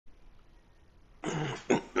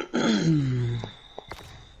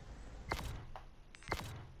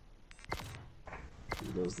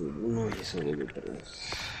sonido, pero...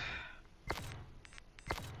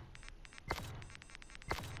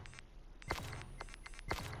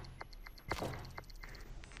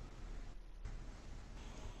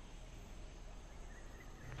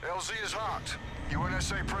 LZ is hot.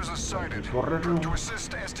 UNSA presence sighted. Correrlo. To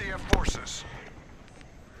assist SDF forces.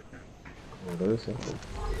 Como debe ser.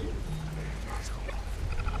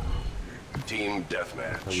 Team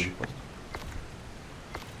deathmatch.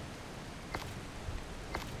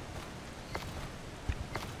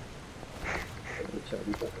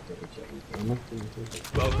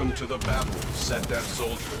 Welcome to the battle, SETDEF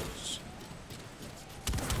soldiers.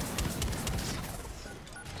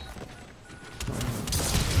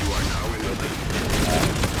 You are now in the lead.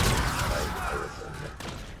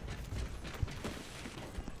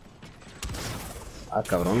 Ah,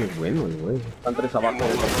 cabrón, es bueno el güey. Están tres abajo.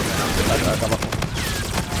 Acá abajo.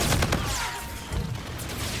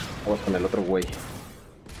 Vamos con el otro güey.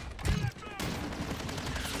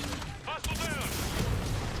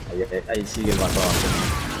 Ahí sigue el vato abajo.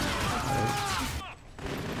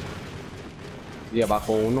 Sigue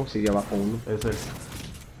abajo uno, sigue abajo uno. Ese es.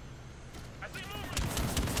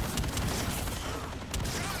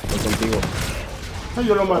 Estoy contigo. Ay,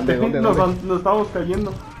 yo lo maté. ¿Dónde? Nos estábamos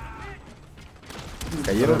cayendo.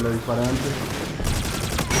 ¿Cayeron? Pero le disparé antes.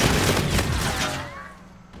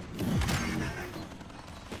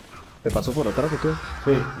 ¿Te pasó por atrás o qué?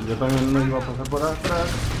 Sí, yo también me iba a pasar por atrás.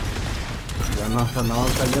 Ya nos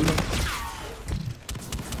andábamos cayendo.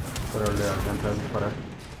 Pero le alcancé a disparar.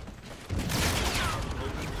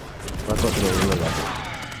 Vato se lo dio el vato.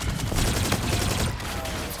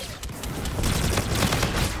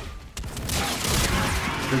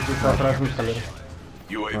 Sí, está atrás de mi escalera.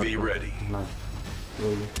 UAV ready. No.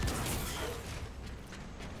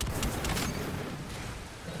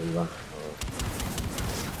 Arriba.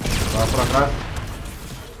 Va por atrás.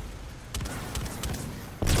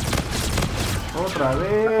 Otra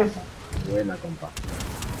vez. Buena, compa.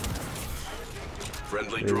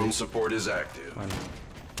 Friendly drone support is active. Bueno.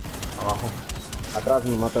 Abajo. Atrás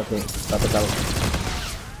me mata, sí. Está tocado.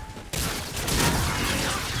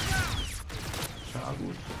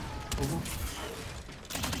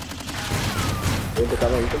 Bien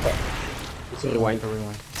tocado, bien tocado. Ese rewind.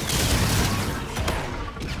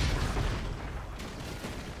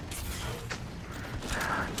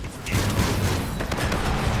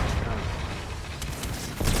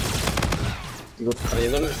 Sigo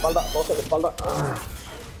trayendo en la espalda, dos en la espalda. Ah.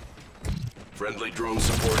 Friendly drone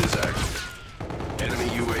support is active.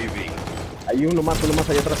 Enemy UAV. Hay uno más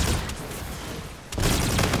allá atrás.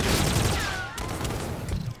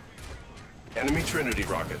 Enemy Trinity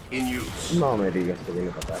rocket in use. No me digas que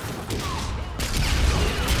viene para acá.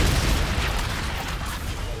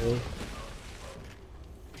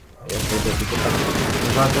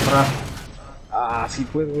 Ah, sí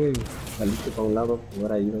fue, güey. Saliste para un lado,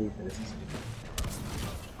 ahora ahí donde te decís.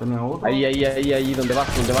 ¿Tenía otro? Ahí, donde vas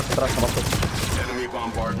atrás, abajo. Enemy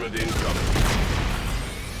bombardment incoming.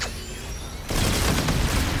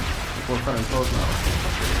 Puedo estar en todos lados.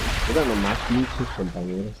 Era nomás pinches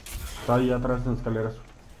compañeros. Está ahí atrás en escaleras.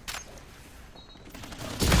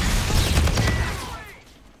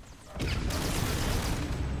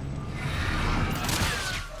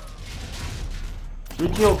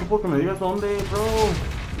 Ricky, ocupo que me digas dónde, bro.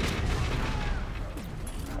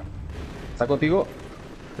 ¿Está contigo?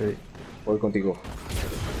 Sí. Voy contigo.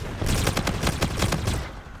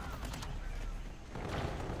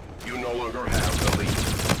 You no longer have the lead.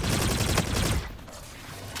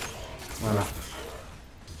 Bueno.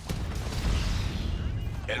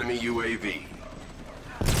 Enemy UAV.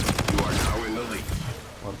 You are now in the lead.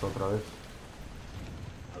 Muerto otra vez.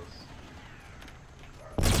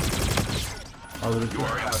 You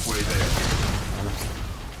are halfway there.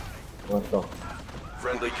 Muerto.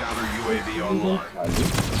 Friendly counter UAV online.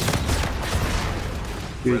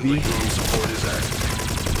 UAV. Friendly drone support is active.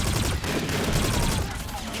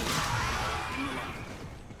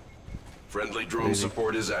 Friendly drone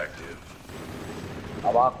support is active.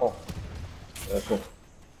 Abajo. Abajo.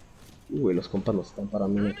 Güey, los compas los están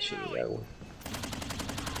parando una chinga, güey.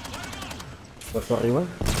 ¿Puesto arriba?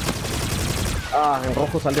 Ah, en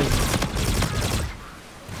rojo salen.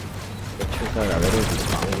 Qué hecho cagadero de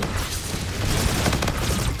spawn,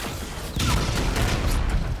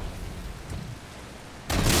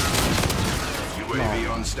 güey.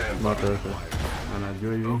 UAV on standby. No, pero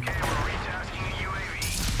UAV.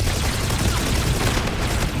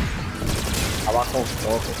 Abajo,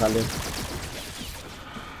 rojo salen.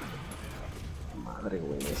 Madre,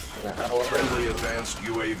 güey. Me agarró. Friendly advanced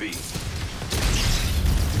UAV.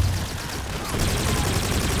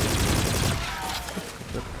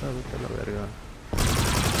 vete a la verga.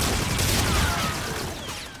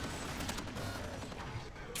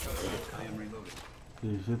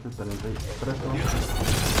 17:33.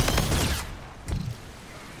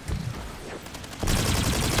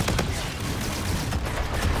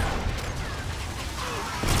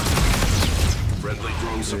 Friendly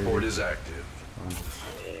drone support is active.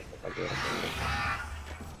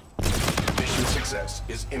 Mission success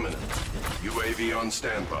is imminent. UAV on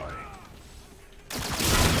standby.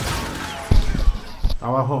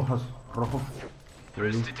 Abajo, rojo.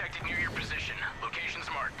 Threats detected near your position. Locations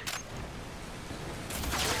marked.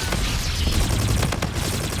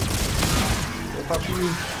 Papi,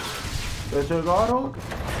 ¿te llegaron?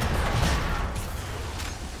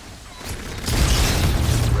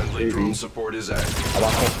 Friendly drone support is active.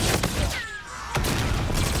 Abajo.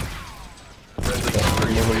 Friendly counter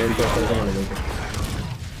UAV Monumento, frente al online. monumento.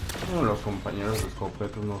 No, los compañeros de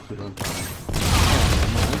escopetos no sirven para nada.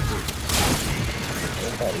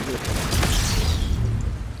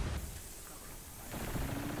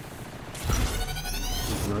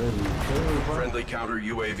 Friendly counter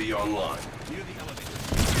UAV online.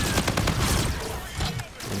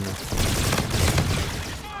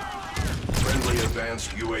 Friendly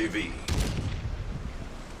advanced UAV.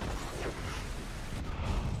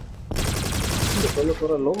 Después los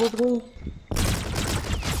fueron lobos, güey.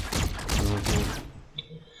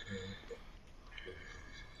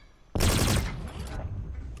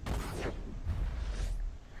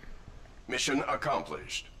 Mission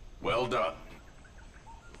accomplished. Well done.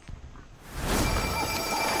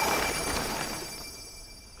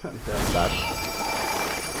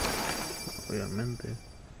 Obviamente.